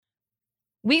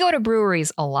We go to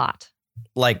breweries a lot.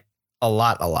 Like a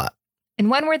lot.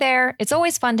 And when we're there, it's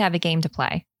always fun to have a game to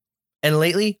play. And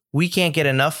lately, we can't get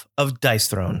enough of Dice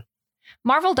Throne.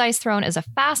 Marvel Dice Throne is a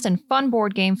fast and fun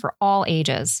board game for all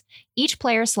ages. Each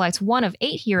player selects one of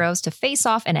 8 heroes to face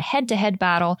off in a head-to-head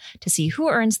battle to see who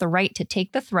earns the right to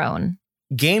take the throne.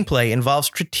 Gameplay involves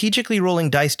strategically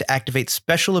rolling dice to activate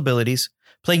special abilities,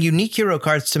 playing unique hero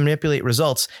cards to manipulate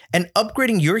results, and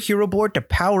upgrading your hero board to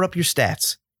power up your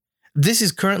stats. This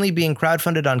is currently being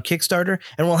crowdfunded on Kickstarter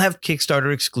and will have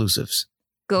Kickstarter exclusives.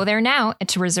 Go there now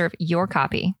to reserve your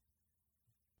copy.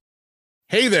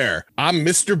 Hey there, I'm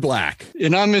Mr. Black.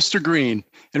 And I'm Mr. Green,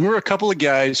 and we're a couple of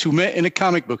guys who met in a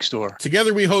comic book store.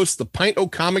 Together we host the Pint O'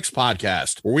 Comics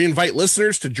podcast, where we invite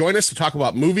listeners to join us to talk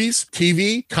about movies,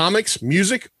 TV, comics,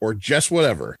 music, or just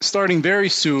whatever. Starting very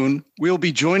soon, we'll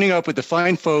be joining up with the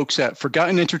fine folks at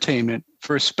Forgotten Entertainment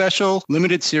for a special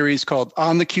limited series called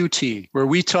On the QT, where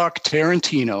we talk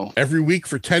Tarantino. Every week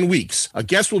for 10 weeks, a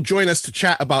guest will join us to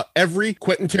chat about every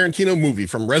Quentin Tarantino movie,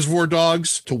 from Reservoir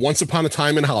Dogs to Once Upon a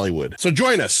Time in Hollywood. So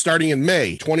join us starting in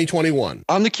May 2021.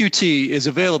 On the QT is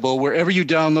available wherever you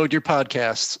download your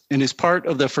podcasts and is part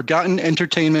of the Forgotten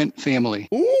Entertainment family.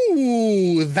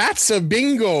 Ooh, that's a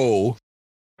bingo.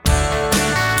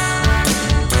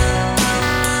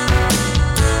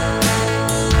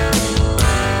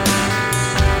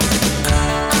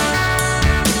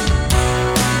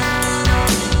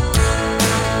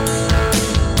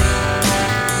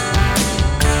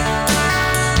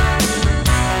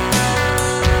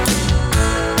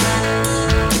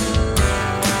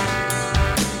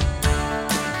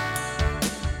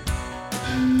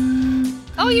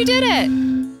 Oh, you did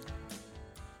it!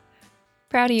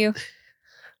 Proud of you.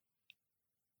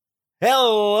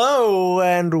 Hello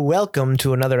and welcome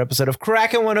to another episode of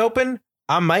Crackin' One Open.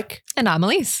 I'm Mike. And I'm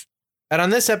Elise. And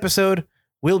on this episode,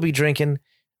 we'll be drinking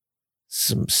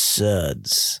some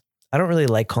suds. I don't really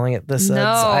like calling it the suds.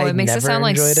 No, it makes it sound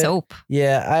like soap.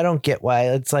 Yeah, I don't get why.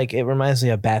 It's like, it reminds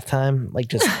me of bath time. Like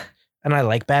just, and I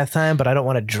like bath time, but I don't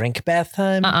want to drink bath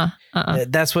time.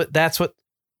 That's what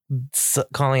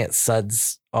calling it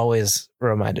suds always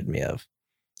reminded me of.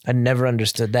 I never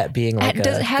understood that being like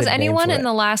has anyone in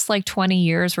the last like 20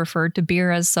 years referred to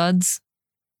beer as suds?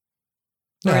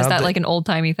 Or is that like an old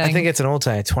timey thing? I think it's an old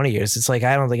time, 20 years. It's like,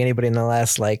 I don't think anybody in the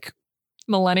last like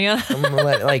millennia,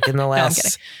 like in the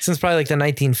last, since probably like the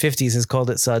 1950s has called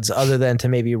it suds, other than to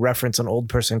maybe reference an old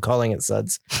person calling it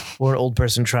suds or an old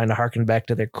person trying to harken back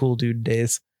to their cool dude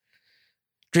days.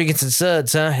 Drinking some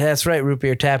suds, huh? That's right, root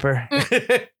beer tapper.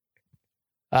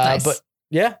 Nice. But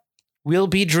yeah, we'll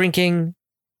be drinking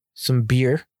some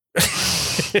beer.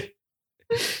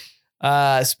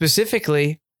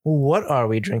 Specifically, what are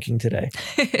we drinking today?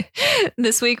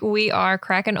 This week we are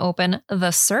cracking open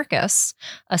The Circus,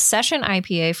 a session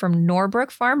IPA from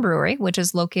Norbrook Farm Brewery, which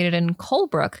is located in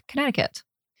Colebrook, Connecticut.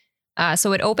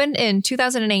 So it opened in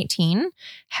 2018,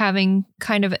 having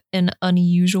kind of an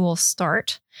unusual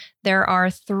start. There are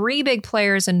 3 big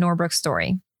players in Norbrook's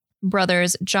story: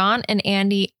 brothers John and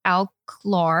Andy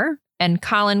Auclair and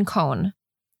Colin Cohn.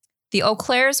 The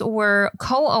Auclairs were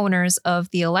co-owners of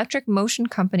the Electric Motion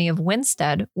Company of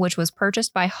Winstead, which was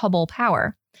purchased by Hubble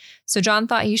Power. So John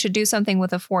thought he should do something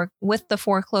with the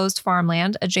foreclosed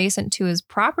farmland adjacent to his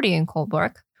property in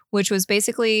Colebrook, which was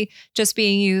basically just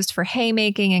being used for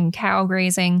haymaking and cow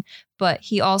grazing. But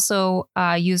he also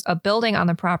used a building on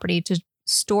the property to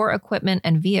store equipment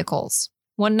and vehicles.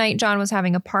 One night, John was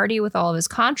having a party with all of his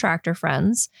contractor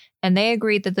friends, and they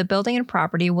agreed that the building and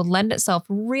property would lend itself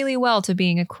really well to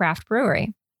being a craft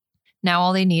brewery. Now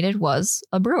all they needed was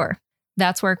a brewer.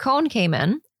 That's where Cohn came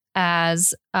in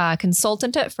as a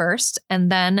consultant at first,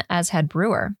 and then as head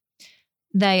brewer.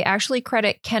 They actually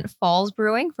credit Kent Falls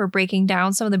Brewing for breaking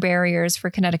down some of the barriers for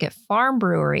Connecticut farm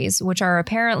breweries, which are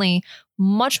apparently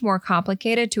much more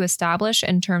complicated to establish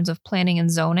in terms of planning and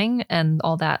zoning and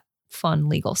all that fun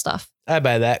legal stuff. I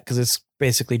buy that because it's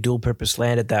basically dual purpose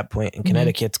land at that point. And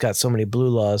Connecticut's got so many blue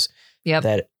laws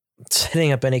that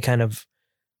setting up any kind of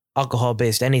alcohol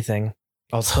based anything,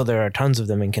 although there are tons of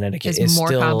them in Connecticut, is more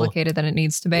complicated than it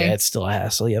needs to be. Yeah, it's still a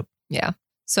hassle. Yep. Yeah.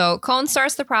 So Cohn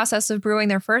starts the process of brewing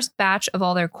their first batch of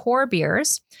all their core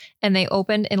beers, and they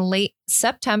opened in late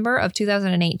September of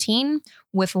 2018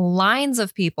 with lines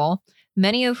of people,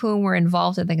 many of whom were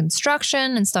involved in the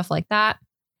construction and stuff like that.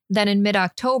 Then in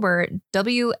mid-October,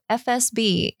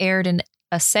 WFSB aired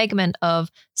a segment of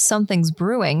Something's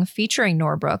Brewing featuring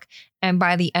Norbrook, and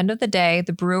by the end of the day,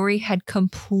 the brewery had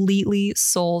completely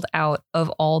sold out of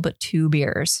all but 2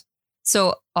 beers.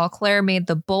 So Auclair made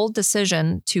the bold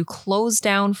decision to close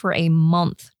down for a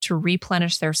month to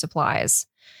replenish their supplies.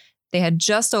 They had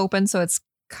just opened, so it's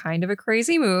kind of a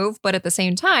crazy move, but at the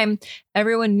same time,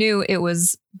 everyone knew it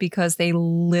was because they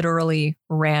literally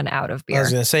ran out of beer. I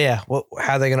was going to say, yeah. Well,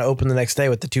 how are they going to open the next day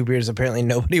with the 2 beers apparently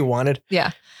nobody wanted?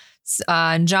 Yeah.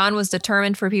 And John was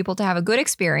determined for people to have a good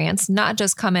experience, not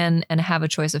just come in and have a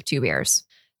choice of 2 beers.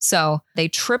 So they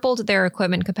tripled their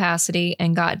equipment capacity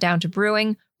and got down to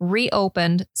brewing,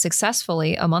 reopened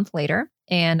successfully a month later.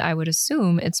 And I would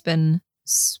assume it's been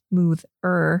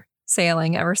smoother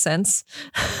sailing ever since,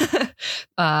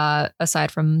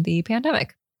 aside from the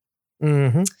pandemic.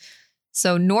 Mm-hmm.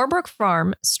 So Norbrook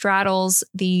Farm straddles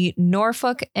the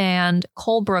Norfolk and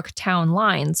Colebrook town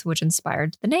lines, which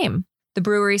inspired the name. The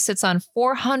brewery sits on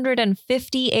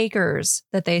 450 acres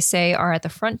that they say are at the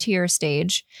frontier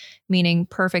stage, meaning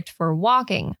perfect for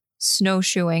walking,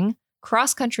 snowshoeing,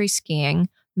 cross-country skiing,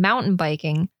 mountain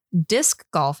biking, disc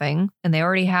golfing, and they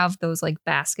already have those like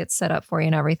baskets set up for you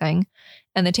and everything.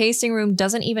 And the tasting room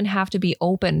doesn't even have to be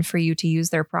open for you to use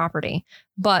their property,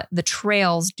 but the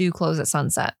trails do close at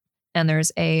sunset. And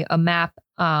there's a map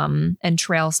and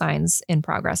trail signs in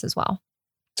progress as well.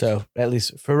 So at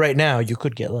least for right now, you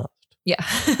could get lost. Yeah.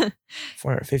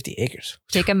 450 acres.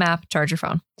 Take a map, charge your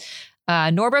phone.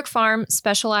 Norbrook Farm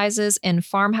specializes in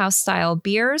farmhouse-style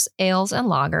beers, ales, and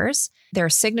lagers. Their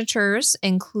signatures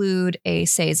include a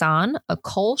Saison, a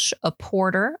Kolsch, a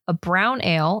Porter, a Brown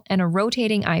Ale, and a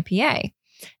rotating IPA.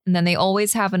 And then they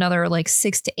always have another like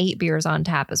 6 to 8 beers on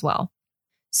tap as well.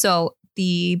 So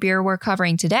the beer we're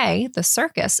covering today, the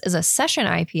Circus, is a session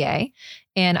IPA,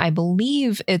 and I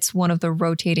believe it's one of the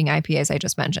rotating IPAs I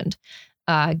just mentioned.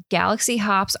 Galaxy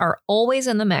hops are always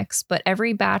in the mix, but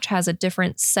every batch has a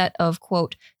different set of,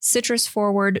 quote,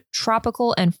 citrus-forward,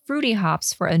 tropical, and fruity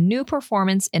hops for a new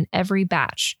performance in every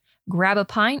batch. Grab a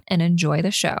pint and enjoy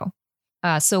the show.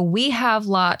 So we have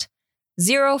lot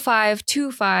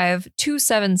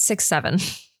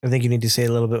 05252767. I think you need to say it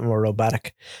a little bit more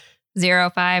robotic.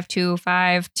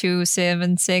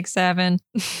 05252767.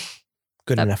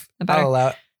 Good enough. I'll allow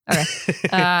it.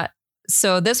 Okay.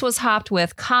 So this was hopped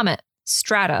with Comet,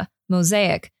 Strata,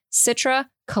 Mosaic, Citra,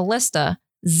 Callista,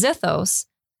 Zithos,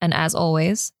 and as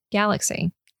always,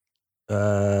 Galaxy.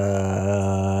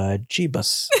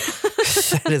 Jeebus.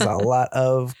 That is a lot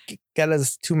of, that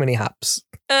is too many hops.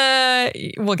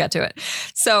 We'll get to it.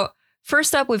 So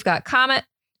first up, we've got Comet,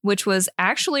 which was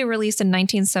actually released in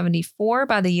 1974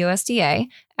 by the USDA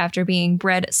after being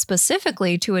bred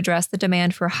specifically to address the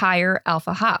demand for higher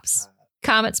alpha hops.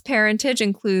 Comet's parentage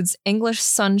includes English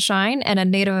Sunshine and a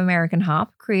Native American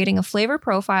hop, creating a flavor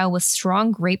profile with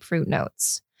strong grapefruit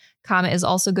notes. Comet is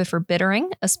also good for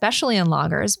bittering, especially in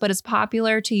lagers, but is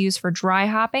popular to use for dry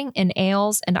hopping in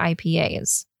ales and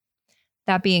IPAs.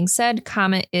 That being said,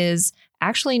 Comet is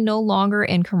actually no longer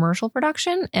in commercial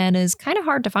production and is kind of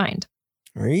hard to find.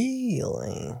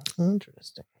 Really?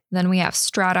 Interesting. Then we have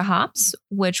Strata hops,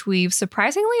 which we've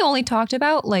surprisingly only talked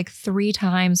about like 3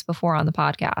 times before on the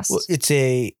podcast. Well, it's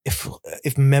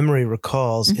if memory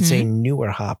recalls, it's a newer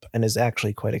hop and is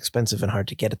actually quite expensive and hard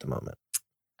to get at the moment.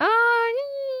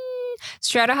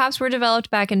 Strata hops were developed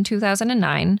back in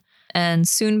 2009 and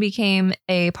soon became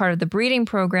a part of the breeding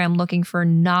program looking for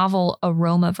novel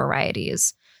aroma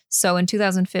varieties. So in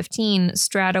 2015,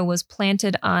 Strata was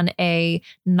planted on a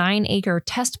 9-acre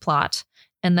test plot.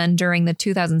 And then during the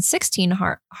 2016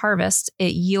 harvest,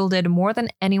 it yielded more than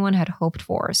anyone had hoped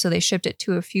for. So they shipped it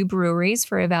to a few breweries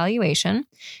for evaluation.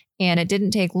 And it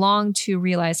didn't take long to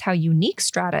realize how unique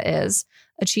Strata is,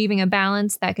 achieving a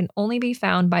balance that can only be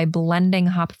found by blending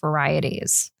hop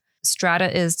varieties.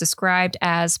 Strata is described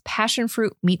as passion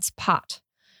fruit meets pot.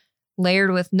 Layered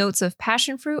with notes of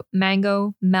passion fruit,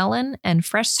 mango, melon, and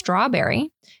fresh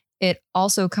strawberry. It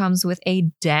also comes with a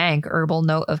dank herbal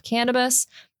note of cannabis,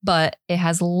 but it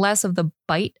has less of the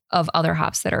bite of other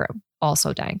hops that are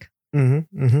also dank. I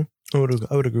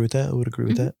would agree with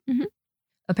that.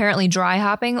 Apparently, dry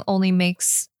hopping only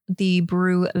makes the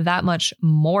brew that much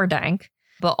more dank,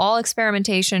 but all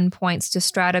experimentation points to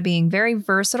Strata being very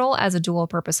versatile as a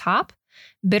dual-purpose hop.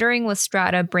 Bittering with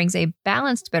Strata brings a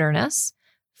balanced bitterness.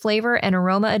 Flavor and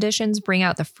aroma additions bring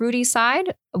out the fruity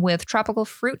side with tropical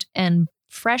fruit and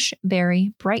fresh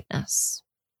berry brightness.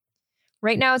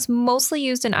 Right now, it's mostly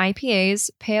used in IPAs,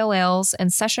 pale ales,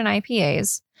 and session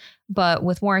IPAs. But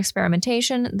with more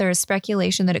experimentation, there's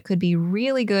speculation that it could be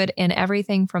really good in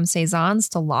everything from saisons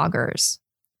to lagers.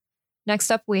 Next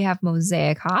up, we have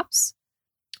Mosaic hops,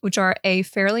 which are a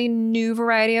fairly new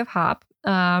variety of hop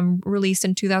released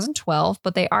in 2012,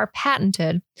 but they are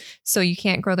patented, so you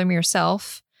can't grow them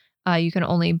yourself. You can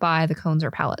only buy the cones or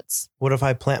pellets. What if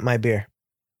I plant my beer?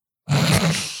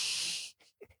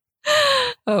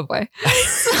 Oh boy.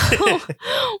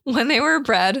 when they were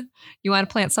bred, you want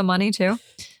to plant some money too?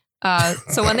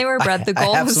 So when they were bred, the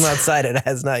goal I have was... some outside. It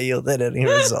has not yielded any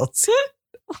results.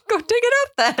 Go dig it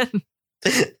up then.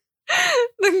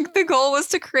 The goal was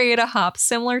to create a hop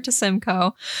similar to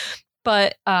Simcoe,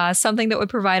 but something that would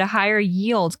provide a higher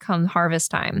yield come harvest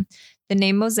time. The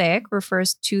name Mosaic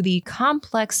refers to the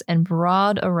complex and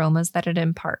broad aromas that it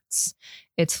imparts.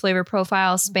 Its flavor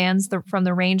profile spans from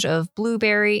the range of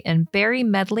blueberry and berry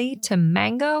medley to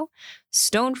mango,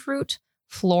 stone fruit,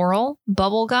 floral,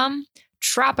 bubblegum,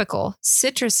 tropical,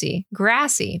 citrusy,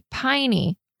 grassy,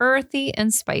 piney, earthy,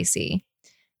 and spicy.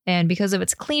 And because of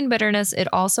its clean bitterness, it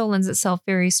also lends itself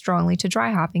very strongly to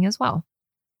dry hopping as well.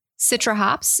 Citra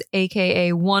hops,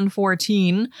 aka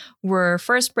 114, were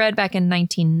first bred back in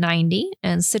 1990,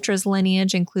 and Citra's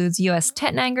lineage includes U.S.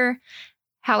 Tettnanger,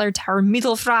 Hallertauer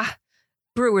Mittelfrüh,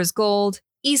 Brewer's Gold,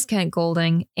 East Kent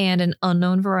Golding, and an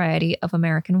unknown variety of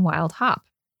American wild hop.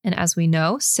 And as we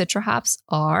know, Citra hops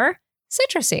are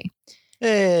citrusy.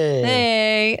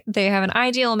 Hey. They have an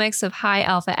ideal mix of high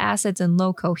alpha acids and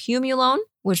low cohumulone,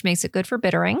 which makes it good for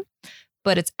bittering,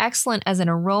 but it's excellent as an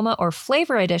aroma or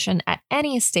flavor addition at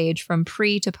any stage from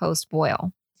pre to post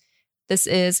boil. This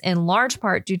is in large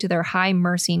part due to their high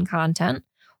myrcene content,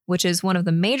 which is one of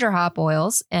the major hop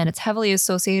oils, and it's heavily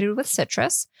associated with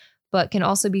citrus, but can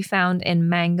also be found in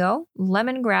mango,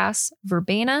 lemongrass,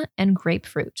 verbena, and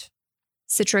grapefruit.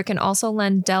 Citra can also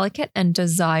lend delicate and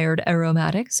desired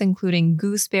aromatics, including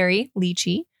gooseberry,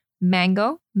 lychee,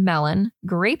 mango, melon,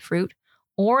 grapefruit,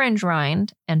 orange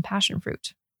rind, and passion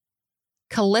fruit.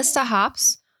 Calista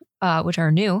hops, which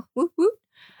are new,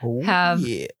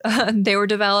 they were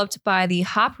developed by the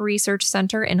Hop Research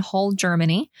Center in Hull,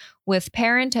 Germany, with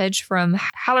parentage from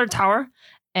Hallertauer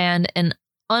and an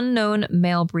unknown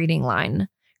male breeding line.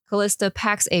 Calista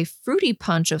packs a fruity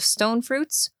punch of stone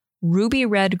fruits, ruby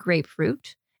red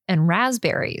grapefruit, and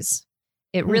raspberries.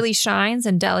 It really shines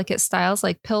in delicate styles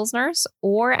like Pilsners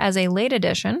or as a late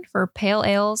addition for pale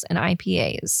ales and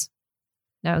IPAs.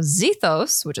 Now,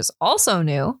 Zythos, which is also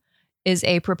new, is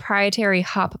a proprietary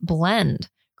hop blend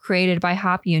created by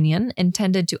Hop Union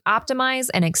intended to optimize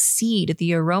and exceed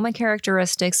the aroma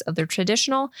characteristics of their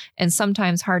traditional and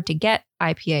sometimes hard to get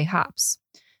IPA hops.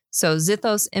 So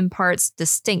Zythos imparts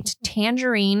distinct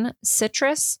tangerine,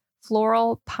 citrus,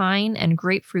 floral, pine, and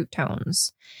grapefruit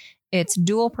tones. It's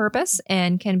dual purpose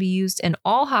and can be used in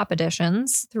all hop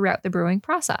additions throughout the brewing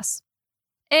process.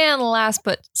 And last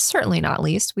but certainly not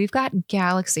least, we've got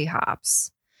Galaxy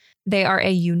hops. They are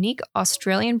a unique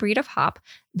Australian breed of hop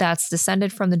that's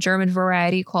descended from the German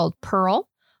variety called Pearl.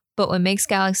 But what makes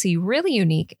Galaxy really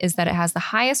unique is that it has the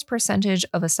highest percentage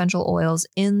of essential oils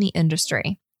in the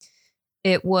industry.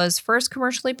 It was first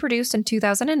commercially produced in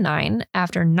 2009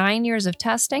 after 9 years of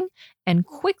testing and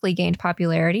quickly gained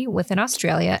popularity within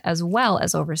Australia as well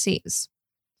as overseas.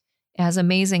 It has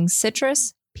amazing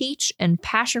citrus, peach, and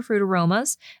passion fruit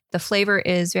aromas. The flavor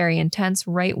is very intense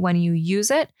right when you use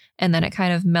it, and then it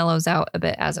kind of mellows out a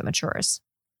bit as it matures.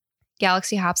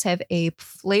 Galaxy hops have a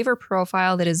flavor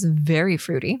profile that is very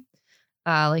fruity,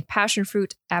 like passion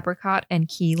fruit, apricot, and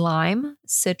key lime,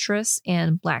 citrus,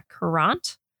 and black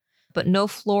currant, but no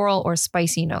floral or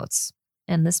spicy notes.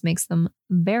 And this makes them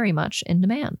very much in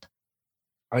demand.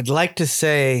 I'd like to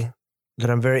say that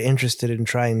I'm very interested in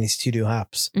trying these two new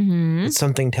hops. Mm-hmm. But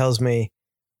something tells me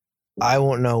I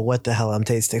won't know what the hell I'm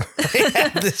tasting when I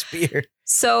have this beer.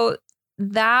 So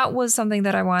that was something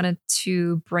that I wanted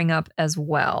to bring up as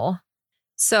well.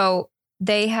 So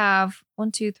they have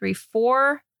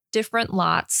 4 different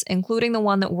lots, including the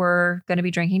one that we're going to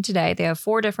be drinking today. They have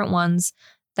 4 different ones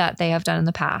that they have done in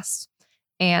the past.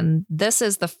 And this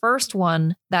is the first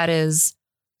one that is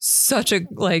such a,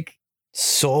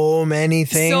 so many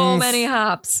things. So many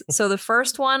hops. So the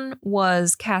first one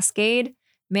was Cascade,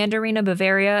 Mandarina,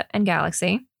 Bavaria, and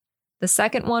Galaxy. The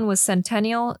second one was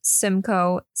Centennial,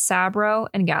 Simcoe, Sabro,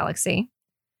 and Galaxy.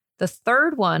 The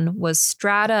third one was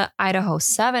Strata, Idaho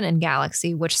 7, and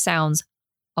Galaxy, which sounds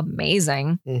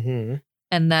amazing. Mm-hmm.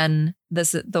 And then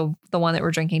this the one that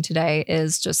we're drinking today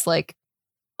is just like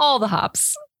all the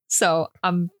hops. So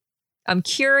I'm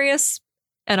curious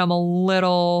and I'm a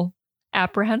little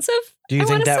apprehensive. Do you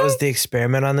think that was the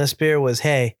experiment on this beer was,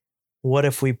 hey, what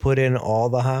if we put in all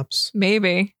the hops?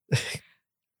 Maybe.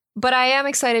 But I am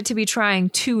excited to be trying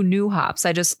 2 new hops.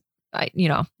 Not that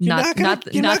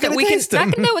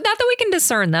we can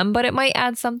discern them, but it might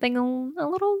add something a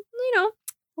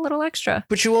little extra.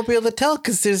 But you won't be able to tell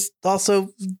because there's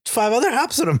also 5 other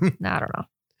hops in them. I don't know.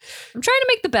 I'm trying to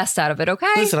make the best out of it, okay?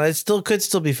 Listen, it could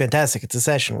still be fantastic. It's a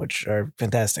session, which are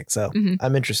fantastic. So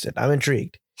I'm interested. I'm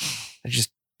intrigued.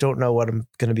 don't know what I'm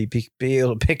going to be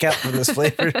able to pick out from this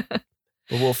flavor, but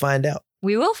we'll find out.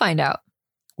 We will find out.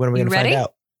 When are we going to find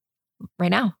out?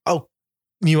 Right now. Oh,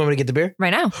 you want me to get the beer? Right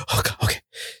now. Okay.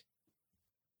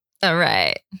 All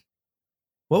right.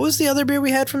 What was the other beer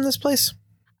we had from this place?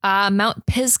 Mount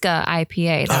Pisgah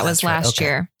IPA. That was last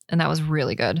year. And that was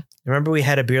really good. Remember we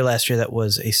had a beer last year that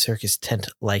was a circus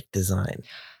tent-like design.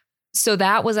 So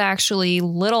that was actually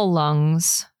Little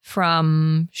Lungs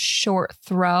from Short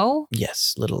Throw.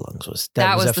 Yes, Little Lungs was.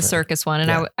 That was the circus one.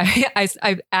 And yeah.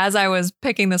 I as I was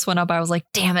picking this one up, I was like,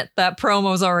 damn it, that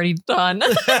promo's already done.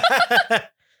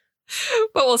 But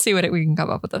we'll see what we can come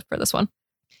up with for this one.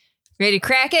 Ready to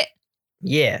crack it?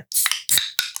 Yeah.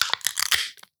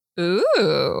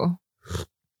 Ooh.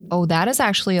 Oh, that is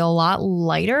actually a lot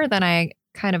lighter than I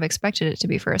kind of expected it to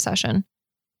be for a session.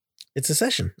 It's a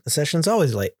session. A session's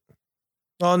always light.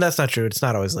 Oh, and that's not true. It's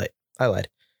not always light. I lied.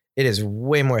 It is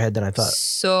way more head than I thought.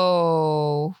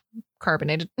 So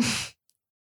carbonated.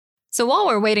 So while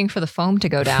we're waiting for the foam to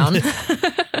go down.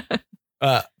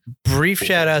 Brief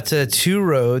shout out to Two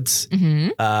Roads. Mm-hmm.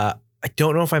 I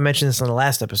don't know if I mentioned this on the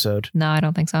last episode. No, I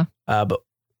don't think so. But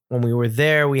when we were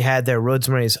there, we had their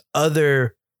Rosemary's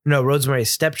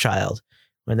Stepchild.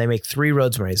 When they make 3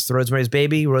 Rosemary's. The Rosemary's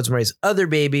Baby, Rosemary's Other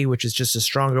Baby, which is just a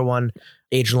stronger one,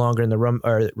 aged longer in the rum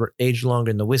or aged longer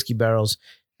in the whiskey barrels.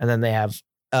 And then they have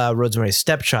Rosemary's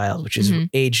Stepchild, which is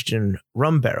aged in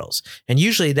rum barrels. And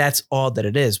usually that's all that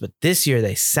it is. But this year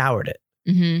they soured it.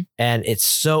 Mm-hmm. And it's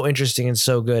so interesting and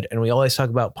so good. And we always talk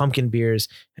about pumpkin beers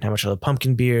and how much I love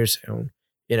pumpkin beers. And,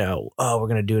 we're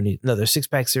going to do another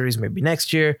 6-pack series maybe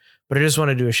next year. But I just want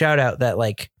to do a shout out that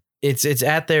it's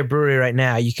at their brewery right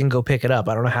now. You can go pick it up.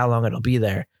 I don't know how long it'll be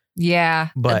there. Yeah,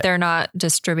 but they're not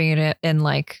distributing it in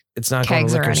it's not going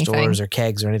to liquor stores or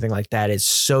kegs or anything like that. It's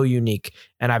so unique.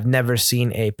 And I've never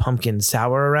seen a pumpkin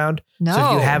sour around. No. So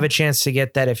if you have a chance to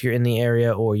get that, if you're in the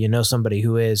area or you know somebody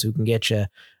who can get you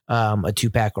a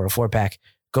 2-pack or a 4-pack,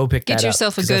 go pick that up. Get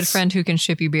yourself a good friend who can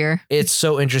ship you beer. It's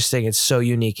so interesting. It's so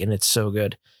unique and it's so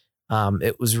good.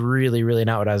 It was really, really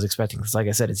not what I was expecting. Because like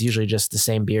I said, it's usually just the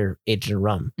same beer aged in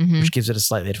rum, which gives it a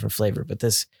slightly different flavor. But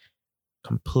this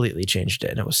completely changed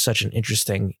it. And it was such an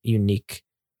interesting, unique,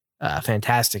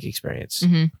 fantastic experience.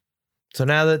 Mm-hmm. So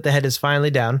now that the head is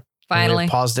finally down, we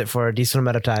paused it for a decent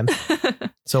amount of time.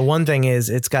 So one thing is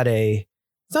it's not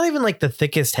even like the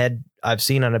thickest head I've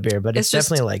seen on a beer, but it's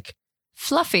definitely like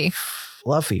fluffy,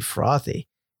 frothy,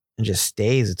 and just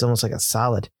stays. It's almost like a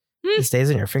solid. It stays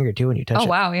in your finger too when you touch it. Oh,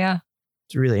 wow. Yeah.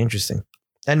 It's really interesting.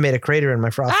 And made a crater in my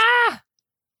froth. Ah!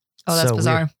 Oh, that's so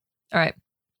bizarre. Weird. All right.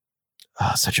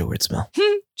 Oh, such a weird smell.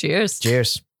 Cheers.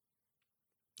 Cheers.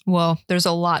 Well, there's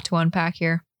a lot to unpack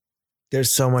here.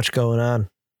 There's so much going on.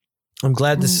 I'm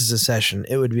glad this is a session.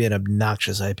 It would be an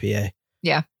obnoxious IPA.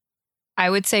 Yeah. I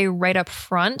would say right up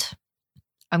front,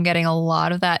 I'm getting a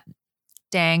lot of that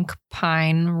dank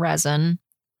pine resin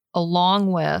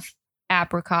along with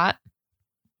apricot,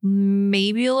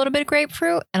 maybe a little bit of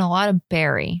grapefruit, and a lot of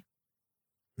berry.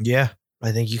 Yeah,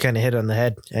 I think you kind of hit on the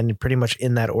head, and pretty much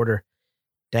in that order.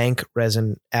 Dank,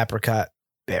 resin, apricot,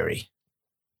 berry.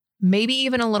 Maybe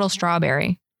even a little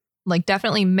strawberry. Like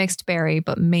definitely mixed berry,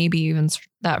 but maybe even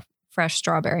that fresh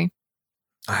strawberry.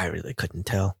 I really couldn't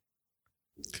tell.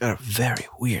 It's got a very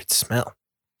weird smell.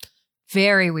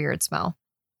 Very weird smell.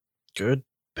 Good,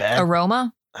 bad.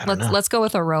 Aroma? Let's go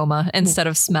with aroma instead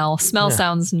of smell. Smell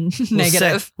sounds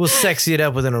negative. We'll sexy it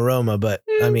up with an aroma, but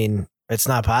I mean, it's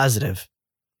not positive.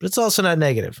 But it's also not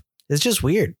negative. It's just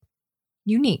weird.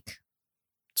 Unique.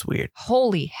 It's weird.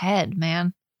 Holy head,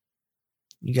 man.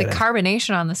 The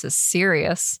carbonation on this is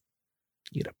serious.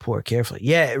 You gotta pour carefully.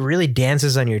 Yeah, it really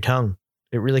dances on your tongue.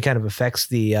 It really kind of affects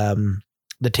the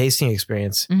tasting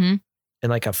experience in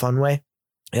like a fun way.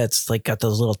 Yeah, it's like got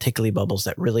those little tickly bubbles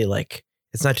that really like.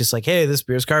 It's not just like, hey, this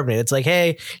beer's carbonated. It's like,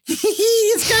 hey,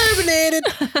 it's carbonated.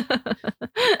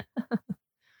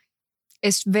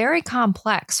 It's very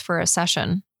complex for a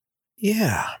session.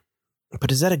 Yeah.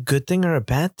 But is that a good thing or a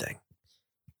bad thing?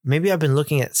 Maybe I've been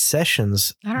looking at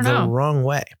sessions the wrong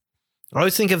way. I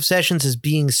always think of sessions as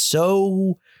being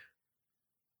so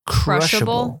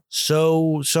crushable.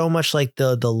 So much like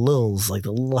the lils, like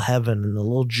the little heaven and the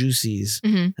little juicies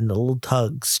and the little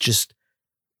tugs. Just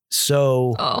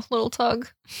so. Oh, little tug.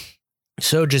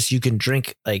 So just you can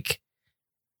drink like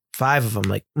 5 of them,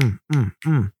 like, on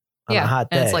a hot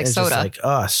day. And it's like soda. Just like,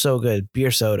 oh, so good.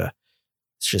 Beer soda.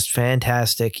 It's just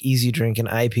fantastic, easy drinking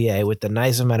IPA with the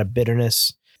nice amount of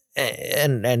bitterness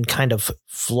and kind of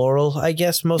floral, I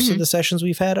guess most of the sessions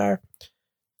we've had are.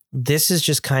 This is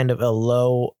just kind of a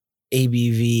low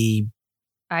ABV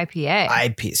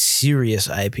IPA. Serious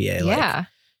IPA. Yeah.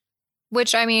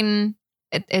 Which, I mean,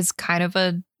 it is kind of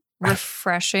a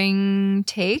refreshing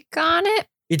take on it.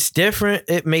 It's different.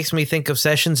 It makes me think of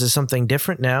Sessions as something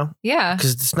different now. Yeah.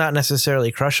 Because it's not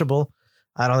necessarily crushable.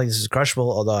 I don't think this is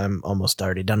crushable, although I'm almost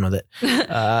already done with it.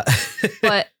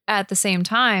 But at the same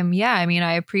time, yeah, I mean,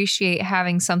 I appreciate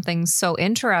having something so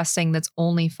interesting that's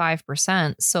only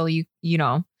 5%. So you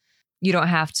know, you don't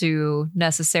have to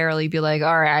necessarily be like,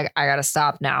 all right, I got to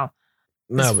stop now.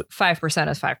 No, but 5%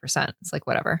 is 5%. It's like,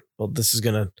 whatever. Well, this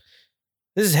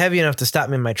is heavy enough to stop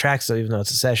me in my tracks, though, even though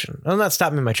it's a session. Well, not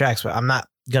stop me in my tracks, but I'm not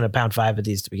going to pound 5 of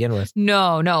these to begin with.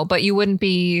 No, but you wouldn't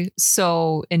be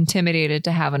so intimidated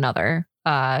to have another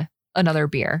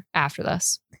beer after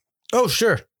this. Oh,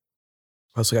 sure.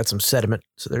 Also got some sediment.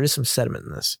 So there is some sediment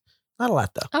in this. Not a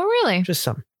lot, though. Oh, really? Just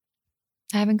some.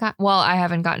 I haven't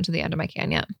gotten to the end of my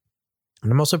can yet.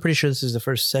 And I'm also pretty sure this is the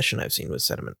first session I've seen with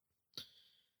sediment.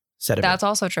 That's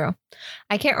also true.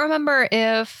 I can't remember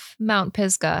if Mount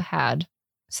Pisgah had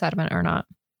sediment or not.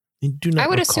 I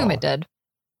would assume it did.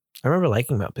 I remember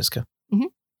liking Mount Pisgah. Mm-hmm.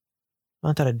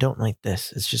 Not that I don't like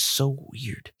this. It's just so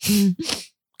weird. You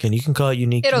can call it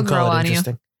unique. It'll you can call grow it on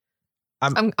interesting. you.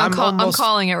 I'm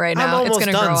calling it right now. I'm almost it's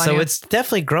going to grow on so you. it's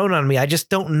definitely grown on me. I just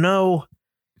don't know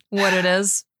what it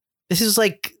is. This is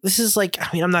like. I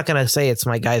mean, I'm not gonna say it's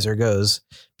my Geyser Goes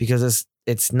because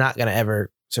it's not gonna ever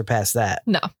surpass that.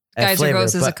 No, Geyser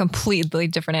Goes is a completely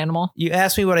different animal. You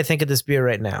ask me what I think of this beer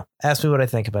right now. Ask me what I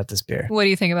think about this beer. What do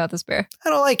you think about this beer? I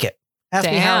don't like it.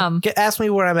 Ask me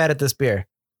where I'm at this beer.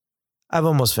 I've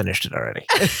almost finished it already.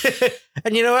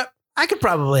 And you know what? I could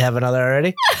probably have another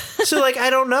already. So like, I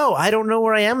don't know. I don't know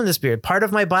where I am in this beer. Part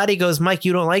of my body goes, Mike,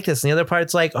 you don't like this. And the other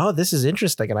part's like, oh, this is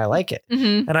interesting and I like it.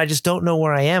 Mm-hmm. And I just don't know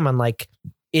where I am. And like,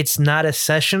 it's not a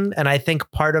session. And I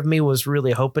think part of me was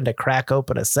really hoping to crack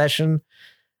open a session.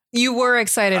 You were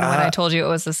excited when I told you it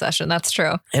was a session. That's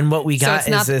true. And what we got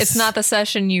it's not the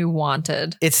session you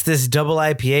wanted. It's this double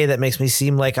IPA that makes me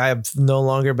seem like I've no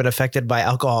longer been affected by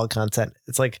alcohol content.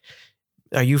 It's like,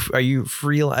 are you like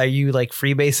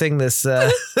freebasing this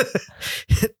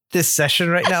this session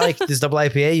right now? Like this double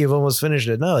IPA, you've almost finished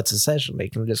it. No, it's a session. You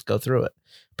can just go through it.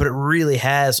 But it really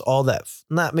has all that,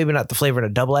 maybe not the flavor in a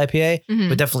double IPA, mm-hmm.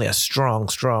 but definitely a strong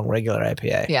regular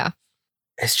IPA. Yeah.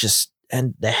 It's just,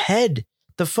 and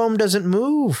the foam doesn't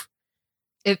move.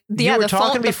 The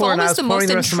foam is the most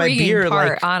intriguing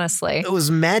part, honestly. It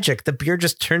was magic. The beer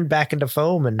just turned back into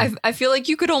foam. And I feel like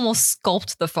you could almost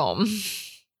sculpt the foam.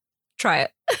 Try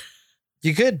it.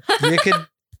 You could. You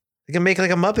can make like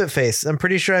a Muppet face. I'm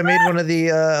pretty sure I made one of the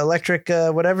electric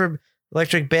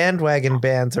bandwagon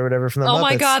bands or whatever from the Muppets. Oh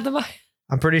my God.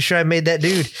 I'm pretty sure I made that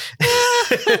dude.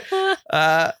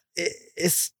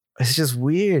 It's just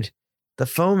weird. The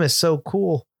foam is so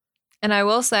cool. And I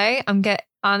will say,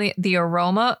 the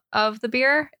aroma of the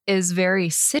beer is very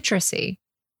citrusy.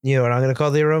 You know what I'm going to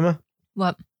call the aroma?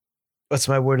 What? What's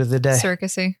my word of the day?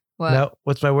 Circusy. What? No.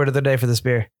 What's my word of the day for this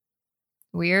beer?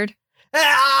 Weird.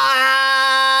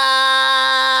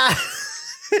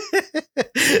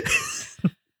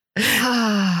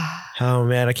 Oh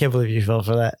man, I can't believe you fell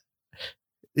for that.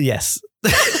 Yes.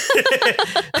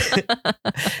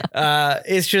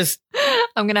 It's just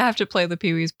I'm gonna have to play the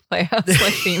Pee-wee's Playhouse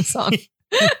like theme song.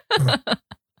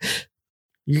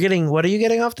 What are you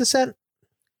getting off the scent?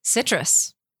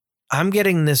 Citrus. I'm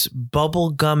getting this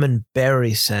bubble gum and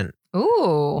berry scent.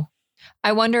 Ooh.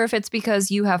 I wonder if it's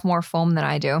because you have more foam than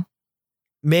I do.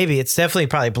 Maybe. It's definitely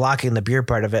probably blocking the beer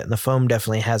part of it, and the foam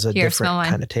definitely has a different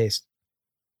kind of taste.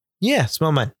 Yeah,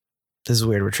 smell mine. This is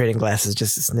weird. We're trading glasses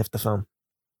just to sniff the foam.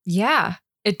 Yeah,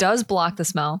 it does block the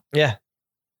smell. Yeah.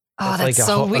 Oh, that's like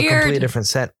so weird. A completely different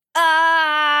scent.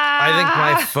 I think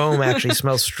my foam actually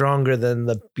smells stronger than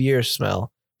the beer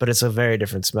smell, but it's a very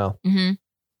different smell. Mm-hmm.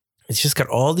 It's just got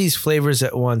all these flavors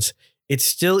at once. It's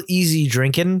still easy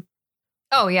drinking.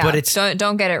 Oh yeah, but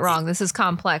don't get it wrong. This is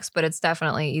complex, but it's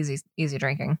definitely easy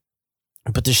drinking.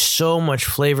 But there's so much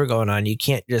flavor going on. You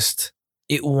can't just.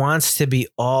 It wants to be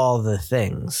all the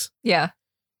things. Yeah.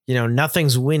 You know,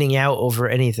 nothing's winning out over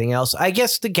anything else. I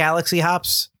guess the Galaxy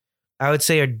hops, I would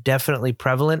say, are definitely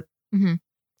prevalent. Mm-hmm.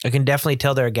 I can definitely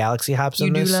tell there are Galaxy hops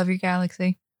in this. You do love your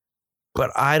Galaxy.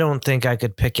 But I don't think I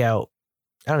could pick out.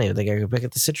 I don't even think I could pick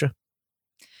out the Citra.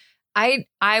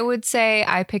 I would say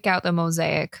I pick out the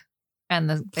Mosaic and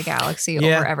the Galaxy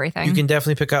over everything. You can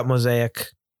definitely pick out Mosaic,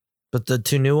 but the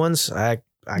two new ones, I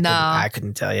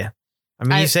couldn't tell you. I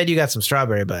mean, you said you got some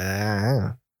strawberry, but I don't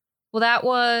know.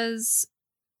 Well, is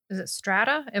it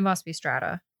Strata? It must be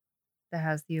Strata that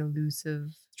has the elusive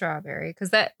strawberry,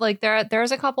 because that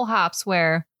there's a couple hops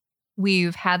where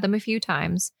we've had them a few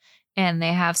times and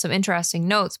they have some interesting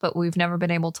notes, but we've never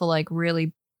been able to like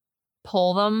really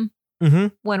pull them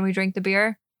when we drink the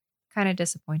beer. Kind of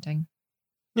disappointing.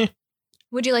 Yeah.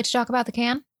 Would you like to talk about the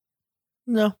can?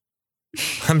 No.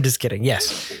 I'm just kidding.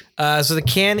 Yes. So the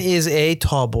can is a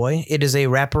tall boy. It is a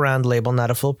wraparound label,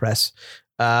 not a full press.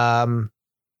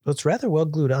 It's rather well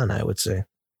glued on, I would say,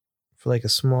 for like a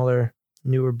smaller,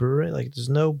 newer brewery. Like there's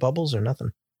no bubbles or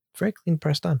nothing. Very clean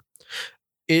pressed on.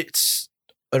 It's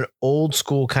an old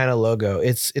school kind of logo.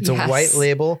 It's a white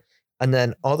label, and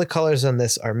then all the colors on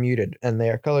this are muted, and they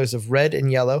are colors of red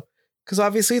and yellow because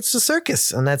obviously it's the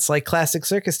circus, and that's like classic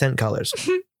circus tent colors.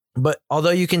 But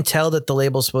although you can tell that the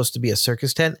label's supposed to be a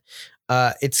circus tent,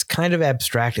 it's kind of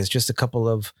abstract. It's just a couple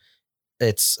of,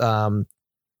 it's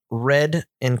red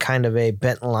in kind of a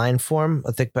bent line form,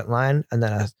 a thick bent line, and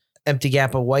then a empty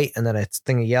gap of white, and then a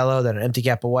thing of yellow, then an empty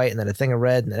gap of white, and then a thing of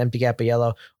red, and an empty gap of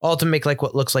yellow, all to make like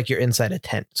what looks like you're inside a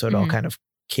tent. So it all kind of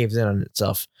caves in on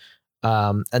itself.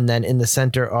 And then in the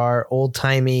center are old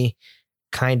timey,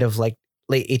 kind of like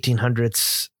late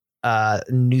 1800s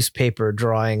newspaper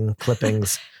drawing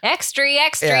clippings. Extra,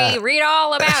 read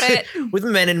all about it. With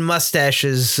men in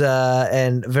mustaches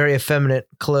and very effeminate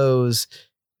clothes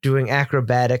doing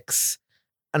acrobatics.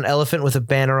 An elephant with a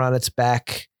banner on its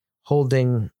back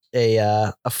holding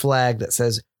a flag that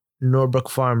says Norbrook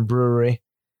Farm Brewery.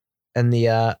 And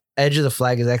the edge of the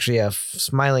flag is actually a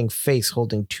smiling face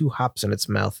holding 2 hops in its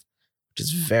mouth, which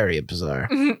is very bizarre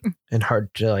and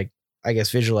hard to, like, I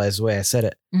guess, visualize the way I said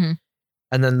it. Mm-hmm.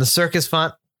 And then the circus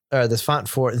font, or this font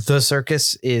for the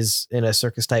circus, is in a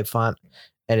circus type font,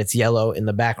 and it's yellow in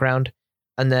the background.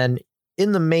 And then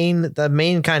in the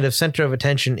main kind of center of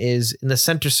attention is in the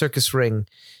center circus ring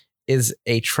is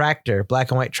a tractor,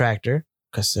 black and white tractor,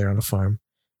 because they're on a farm,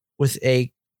 with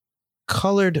a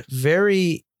colored,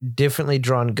 very differently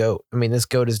drawn goat. I mean, this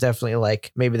goat is definitely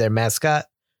like maybe their mascot,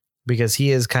 because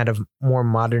he is kind of more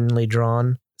modernly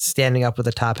drawn, standing up with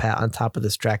a top hat on top of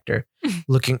this tractor,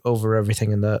 looking over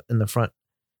everything in the front.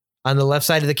 On the left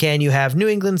side of the can, you have New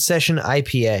England Session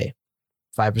IPA,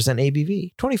 5%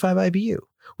 ABV, 25 IBU.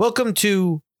 Welcome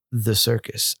to the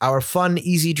circus, our fun,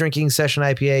 easy drinking session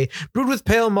IPA brewed with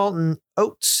pale malted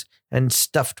oats and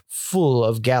stuffed full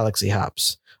of Galaxy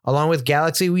hops. Along with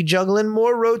Galaxy, we juggle in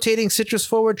more rotating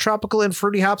citrus-forward, tropical, and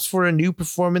fruity hops for a new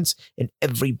performance in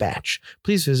every batch.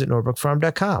 Please visit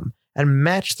NorbrookFarm.com and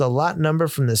match the lot number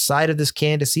from the side of this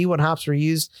can to see what hops were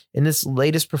used in this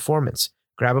latest performance.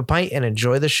 Grab a pint and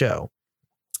enjoy the show.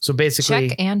 So basically,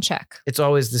 check and check. It's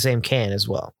always the same can as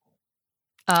well.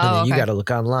 Oh, and then you okay. got to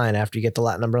look online after you get the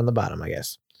lot number on the bottom, I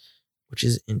guess, which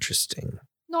is interesting.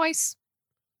 Nice.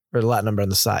 Or the lot number on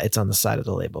the side. It's on the side of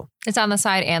the label. It's on the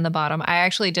side and the bottom. I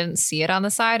actually didn't see it on the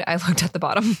side. I looked at the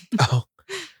bottom. Oh.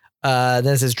 Then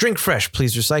it says, drink fresh.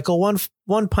 Please recycle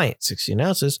one pint, 16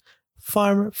 ounces.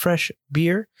 Farm fresh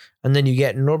beer. And then you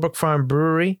get Norbrook Farm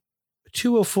Brewery,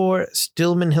 204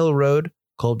 Stillman Hill Road,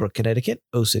 Colebrook, Connecticut,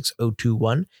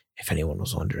 06021. If anyone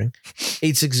was wondering.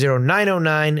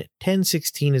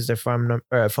 860-909-1016 is their phone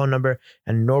number,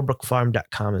 and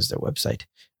NorbrookFarm.com is their website.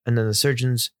 And then the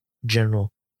Surgeon's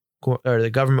General, or the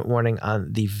government warning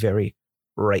on the very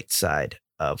right side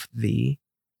of the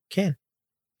can,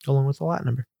 along with the lot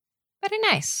number. Very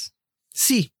nice.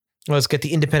 See. Well, let's get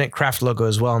the Independent Craft logo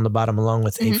as well on the bottom, along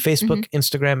with a Facebook,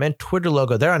 Instagram, and Twitter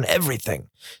logo. They're on everything.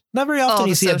 Not very often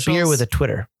you see socials. A beer with a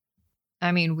Twitter.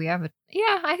 I mean, we have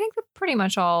I think pretty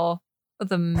much all of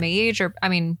the major,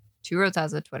 Two Roads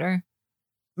has a Twitter.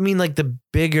 I mean, like the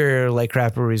bigger like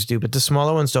craft breweries do, but the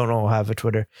smaller ones don't all have a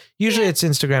Twitter. Usually it's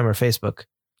Instagram or Facebook.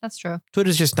 That's true.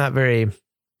 Twitter's just not very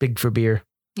big for beer.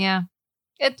 Yeah.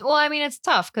 It's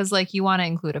tough because like you want to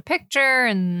include a picture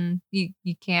and you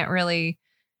can't really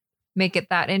make it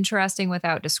that interesting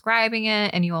without describing it.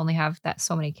 And you only have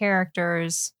so many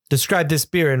characters. Describe this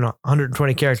beer in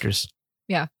 120 characters.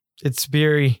 Yeah. It's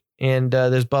beery and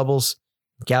there's bubbles,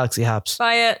 Galaxy hops.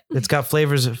 Buy it. It's got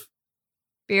flavors of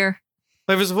beer.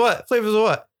 Flavors of what? Flavors of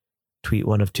what? Tweet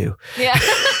one of two. Yeah.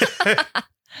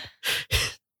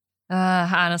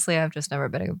 Honestly, I've just never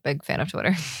been a big fan of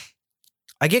Twitter.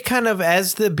 I get kind of,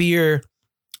 as the beer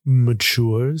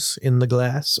matures in the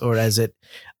glass, or as it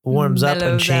warms up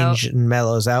and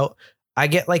mellows out, I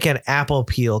get like an apple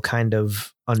peel kind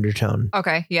of undertone.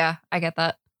 Okay. Yeah, I get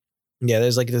that. Yeah,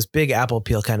 there's like this big apple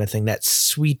peel kind of thing, that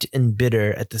sweet and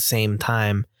bitter at the same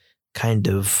time kind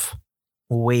of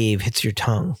wave hits your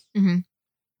tongue,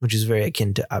 which is very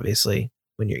akin to, obviously,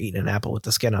 when you're eating an apple with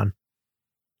the skin on.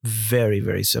 Very,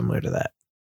 very similar to that.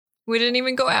 We didn't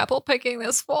even go apple picking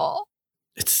this fall.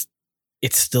 It's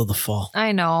still the fall.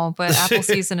 I know, but apple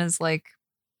season is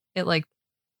it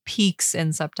peaks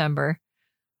in September.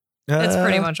 It's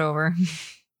pretty much over.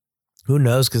 Who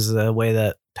knows? Because of the way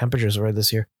that temperatures were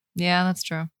this year. Yeah, that's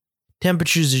true.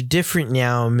 temperatures are different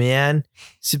now, man.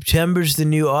 September's the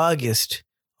new August.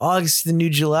 August the new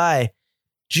July.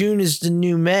 June is the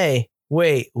new May.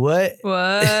 Wait, what?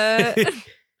 What?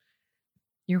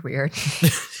 You're weird.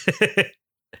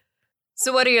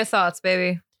 So what are your thoughts,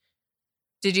 baby?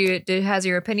 Has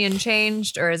your opinion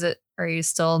changed, or are you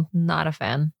still not a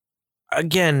fan?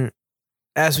 Again,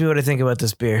 ask me what I think about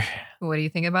this beer. What do you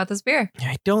think about this beer?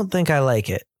 I don't think I like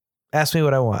it. Ask me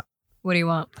what I want. What do you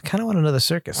want? I kind of want another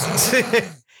Circus.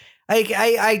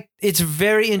 It's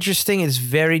very interesting. It's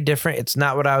very different. It's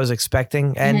not what I was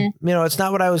expecting. And, it's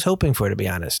not what I was hoping for, to be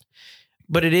honest.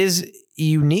 But it is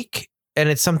unique, and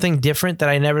it's something different that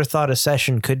I never thought a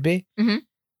session could be. Mm-hmm.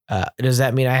 Does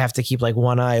that mean I have to keep like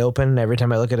one eye open every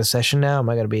time I look at a session now? Am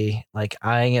I going to be like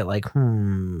eyeing it like,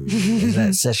 is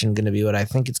that session going to be what I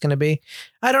think it's going to be?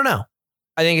 I don't know.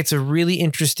 I think it's a really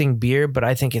interesting beer, but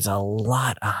I think it's a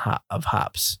lot of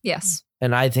hops. Yes.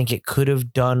 And I think it could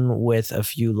have done with a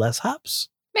few less hops.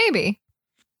 Maybe.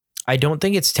 I don't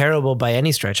think it's terrible by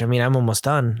any stretch. I mean, I'm almost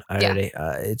done already.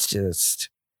 Yeah.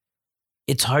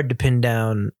 It's hard to pin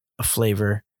down a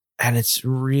flavor. And it's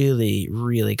really,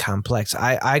 really complex.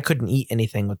 I couldn't eat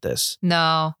anything with this.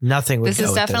 No. Nothing would This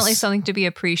is definitely something to be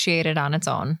appreciated on its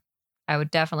own. I would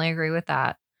definitely agree with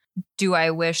that. Do I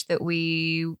wish that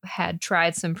we had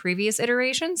tried some previous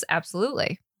iterations?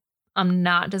 Absolutely. I'm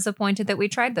not disappointed that we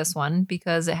tried this one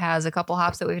because it has a couple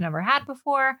hops that we've never had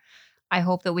before. I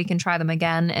hope that we can try them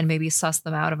again and maybe suss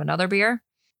them out of another beer.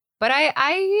 But I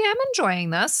am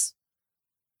enjoying this.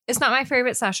 It's not my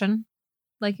favorite session,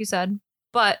 like you said,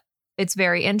 but it's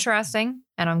very interesting,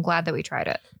 and I'm glad that we tried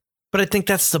it. But I think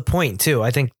that's the point, too.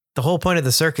 I think the whole point of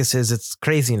the circus is it's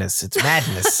craziness. It's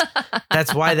madness.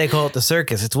 That's why they call it the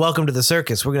circus. It's welcome to the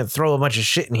circus. We're going to throw a bunch of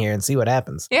shit in here and see what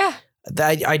happens. Yeah.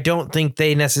 I don't think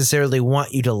they necessarily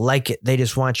want you to like it. They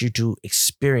just want you to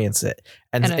experience it.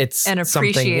 And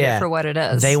appreciate it for what it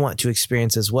is. They want to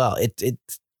experience as well.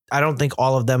 I don't think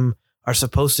all of them are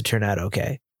supposed to turn out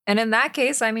okay. And in that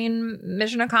case, I mean,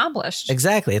 mission accomplished.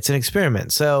 Exactly. It's an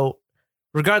experiment. So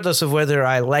regardless of whether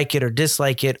I like it or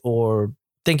dislike it or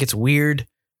think it's weird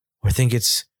or think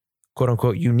it's quote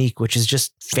unquote unique, which is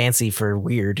just fancy for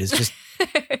weird. It's just,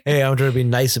 hey, I'm trying to be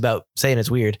nice about saying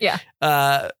it's weird. Yeah.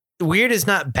 Weird is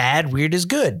not bad. Weird is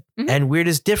good. Mm-hmm. And weird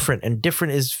is different. And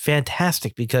different is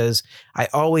fantastic because I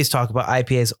always talk about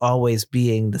IPAs always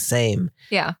being the same.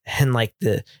 Yeah. And like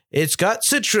it's got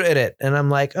Citra in it. And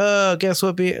I'm like, oh, guess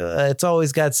what? It's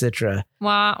always got Citra.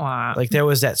 Wah, wah. Like there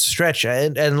was that stretch.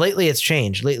 And lately it's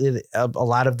changed. Lately, a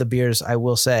lot of the beers, I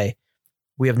will say,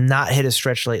 we have not hit a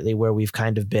stretch lately where we've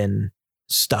kind of been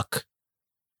stuck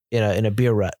in a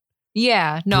beer rut.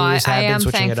 Yeah, no, I am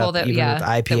thankful that with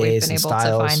IPAs that we've been able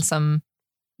styles. to find some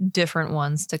different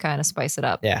ones to kind of spice it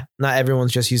up. Yeah, not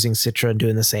everyone's just using Citra and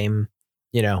doing the same.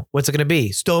 What's it going to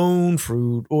be? Stone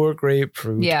fruit or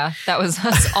grapefruit? Yeah, that was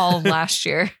us all last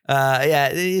year. Yeah,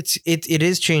 it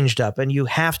is changed up, and you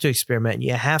have to experiment. And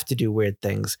you have to do weird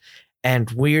things,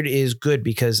 and weird is good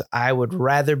because I would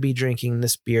rather be drinking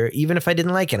this beer even if I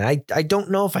didn't like it. I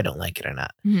don't know if I don't like it or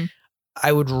not. Mm-hmm.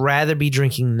 I would rather be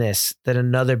drinking this than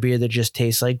another beer that just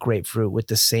tastes like grapefruit with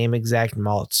the same exact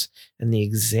malts and the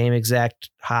same exact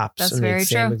hops. That's and very the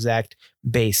same true. exact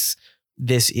base.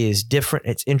 This is different.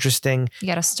 It's interesting. You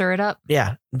got to stir it up.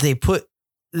 Yeah.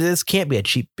 This can't be a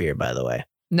cheap beer, by the way.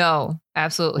 No,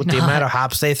 absolutely with not. The amount of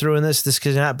hops they threw in this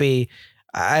could not be,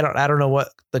 I don't know what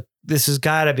this has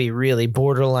got to be really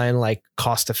borderline like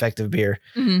cost effective beer.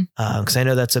 Mm-hmm. Cause I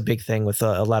know that's a big thing with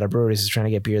a lot of breweries is trying to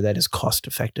get beer that is cost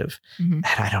effective. Mm-hmm. And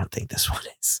I don't think this one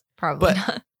is. Probably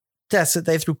not. That's it.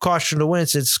 They threw caution to wind and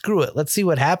said, screw it. Let's see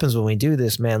what happens when we do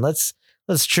this, man. Let's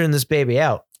churn this baby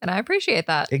out. And I appreciate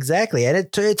that. Exactly. And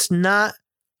it is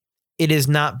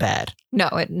not bad. No,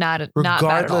 not regardless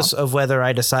bad at all. of whether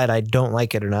I decide I don't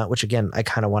like it or not, which again, I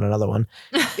kind of want another one.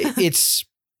 It's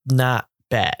not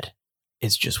bad.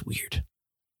 It's just weird.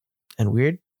 And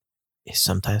weird is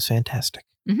sometimes fantastic.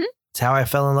 Mm-hmm. It's how I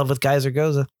fell in love with Geyser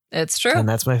Gose. It's true. And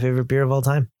that's my favorite beer of all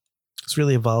time. It's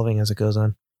really evolving as it goes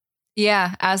on.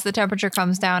 Yeah. As the temperature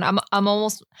comes down,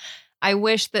 I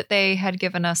wish that they had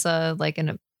given us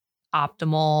an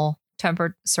optimal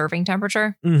serving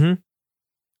temperature. Mm-hmm.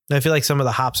 I feel like some of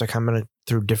the hops are coming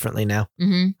through differently now.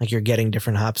 Mm-hmm. Like you're getting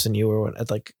different hops than you were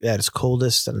at its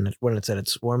coldest and when it's at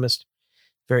its warmest.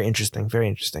 Very interesting. Very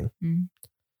interesting. Mm-hmm.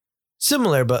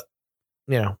 Similar, but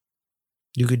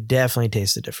you could definitely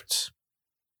taste the difference.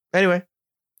 Anyway,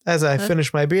 as I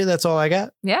finish my beer, that's all I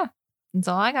got. Yeah, that's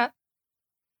all I got.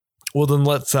 Well, then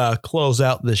let's close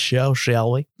out the show,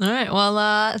 shall we? All right.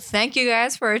 Well, thank you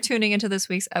guys for tuning into this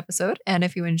week's episode. And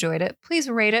if you enjoyed it, please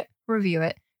rate it, review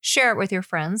it, share it with your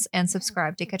friends, and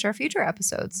subscribe to catch our future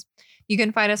episodes. You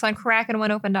can find us on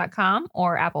crackandoneopen.com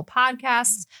or Apple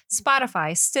Podcasts,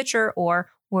 Spotify, Stitcher, or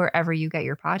wherever you get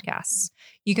your podcasts.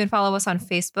 You can follow us on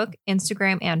Facebook,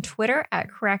 Instagram, and Twitter at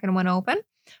crackandoneopen,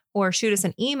 or shoot us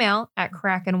an email at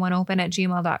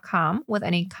crackandoneopen@gmail.com with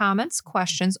any comments,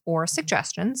 questions, or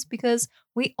suggestions, because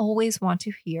we always want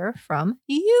to hear from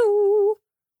you.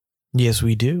 Yes,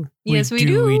 we do. Yes, we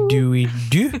do. We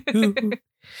do.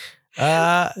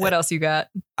 What else you got?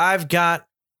 I've got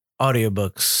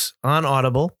audiobooks on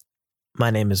Audible. My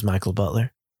name is Michael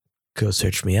Butler. Go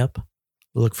search me up.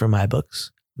 Look for my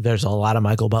books. There's a lot of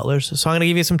Michael Butlers, so I'm going to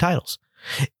give you some titles.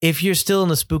 If you're still in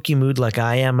the spooky mood like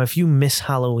I am, if you miss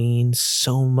Halloween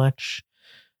so much,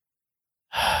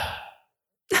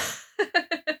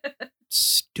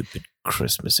 stupid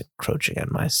Christmas encroaching on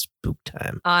my spook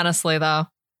time. Honestly, though.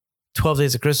 12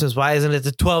 days of Christmas. Why isn't it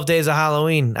the 12 days of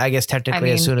Halloween? I guess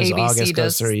technically as soon as ABC August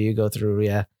goes through, you go through,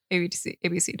 yeah.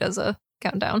 ABC does a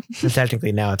countdown. And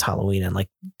technically now it's Halloween and like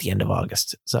the end of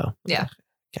August. So yeah.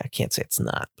 I can't say it's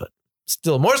not, but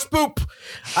still more spoop.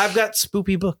 I've got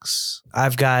spoopy books.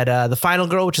 I've got The Final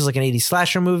Girl, which is like an 80s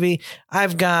slasher movie.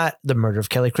 I've got The Murder of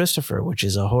Kelly Christopher, which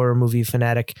is a horror movie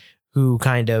fanatic who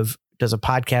kind of does a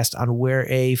podcast on where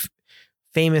a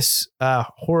famous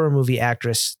horror movie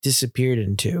actress disappeared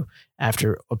into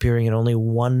after appearing in only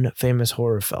one famous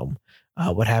horror film.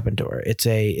 What happened to her? It's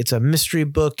a mystery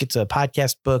book. It's a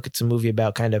podcast book. It's a movie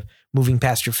about kind of moving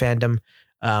past your fandom.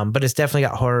 But it's definitely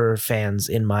got horror fans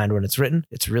in mind when it's written.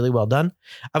 It's really well done.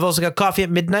 I've also got Coffee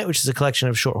at Midnight, which is a collection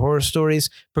of short horror stories.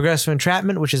 Progressive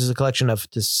Entrapment, which is a collection of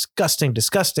disgusting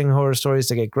horror stories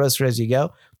that get grosser as you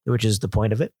go, which is the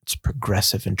point of it. It's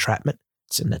progressive entrapment.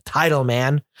 It's in the title,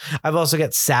 man. I've also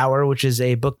got Sour, which is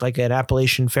a book like an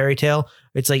Appalachian fairy tale.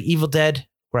 It's like Evil Dead,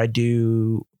 where I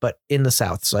do, but in the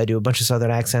South. So I do a bunch of Southern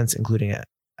accents, including a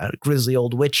grizzly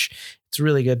old witch. It's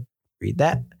really good. Read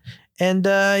that. And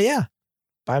yeah.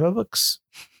 Buy my books.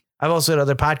 I've also got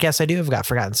other podcasts I do. I've got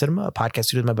Forgotten Cinema, a podcast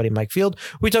I do with my buddy Mike Field.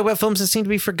 We talk about films that seem to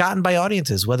be forgotten by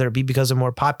audiences, whether it be because a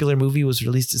more popular movie was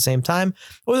released at the same time,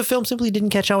 or the film simply didn't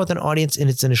catch on with an audience in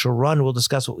its initial run. We'll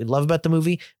discuss what we love about the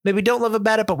movie, maybe don't love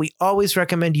about it, but we always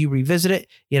recommend you revisit it.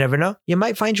 You never know. You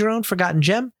might find your own forgotten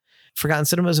gem. Forgotten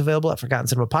Cinema is available at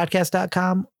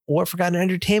ForgottenCinemaPodcast.com or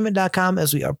ForgottenEntertainment.com,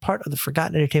 as we are part of the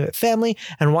Forgotten Entertainment family.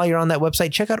 And while you're on that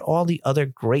website, check out all the other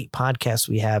great podcasts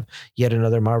we have. Yet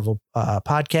another Marvel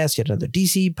podcast, yet another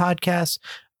DC podcast,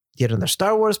 yet another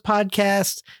Star Wars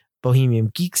podcast,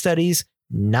 Bohemian Geek Studies,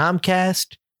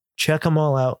 Nomcast. Check them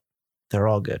all out. They're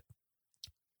all good.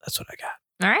 That's what I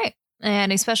got. All right.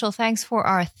 And a special thanks for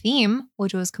our theme,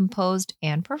 which was composed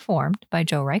and performed by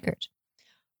Joe Reichert.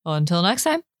 Until next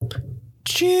time.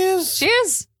 Cheers.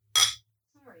 Cheers.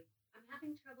 Sorry, I'm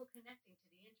having trouble connecting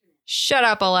to the internet. Shut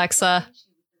up, Alexa.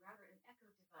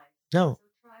 No,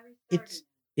 it's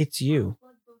you.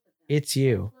 It's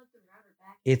you.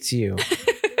 It's you.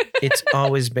 It's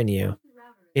always been you.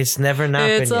 It's never not been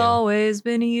you. It's always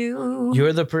been you.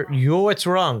 You're what's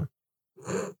wrong.